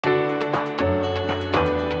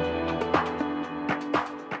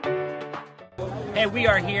Hey, we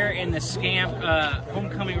are here in the Scamp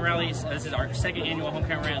Homecoming Rallies. This is our second annual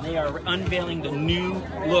Homecoming Rally. They are unveiling the new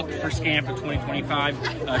look for Scamp in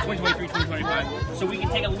 2023-2025. So we can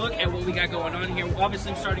take a look at what we got going on here.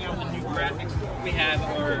 Obviously, starting out with the new graphics. We have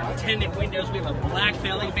our tinted windows. We have a black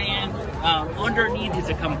belly band. Underneath is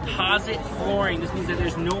a composite flooring. This means that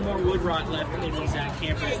there's no more wood rot left in these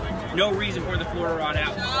campers. No reason for the floor to rot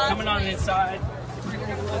out. Coming on inside.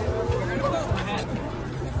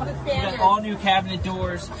 We got all new cabinet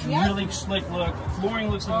doors, really slick look. Flooring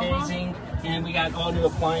looks amazing, and we got all new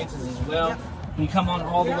appliances as well. When you come on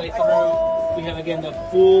all the way through, we have again the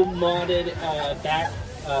full modded back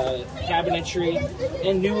cabinetry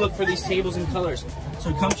and new look for these tables and colors.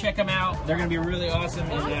 So come check them out. They're going to be really awesome,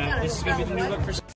 and this is going to be the new look for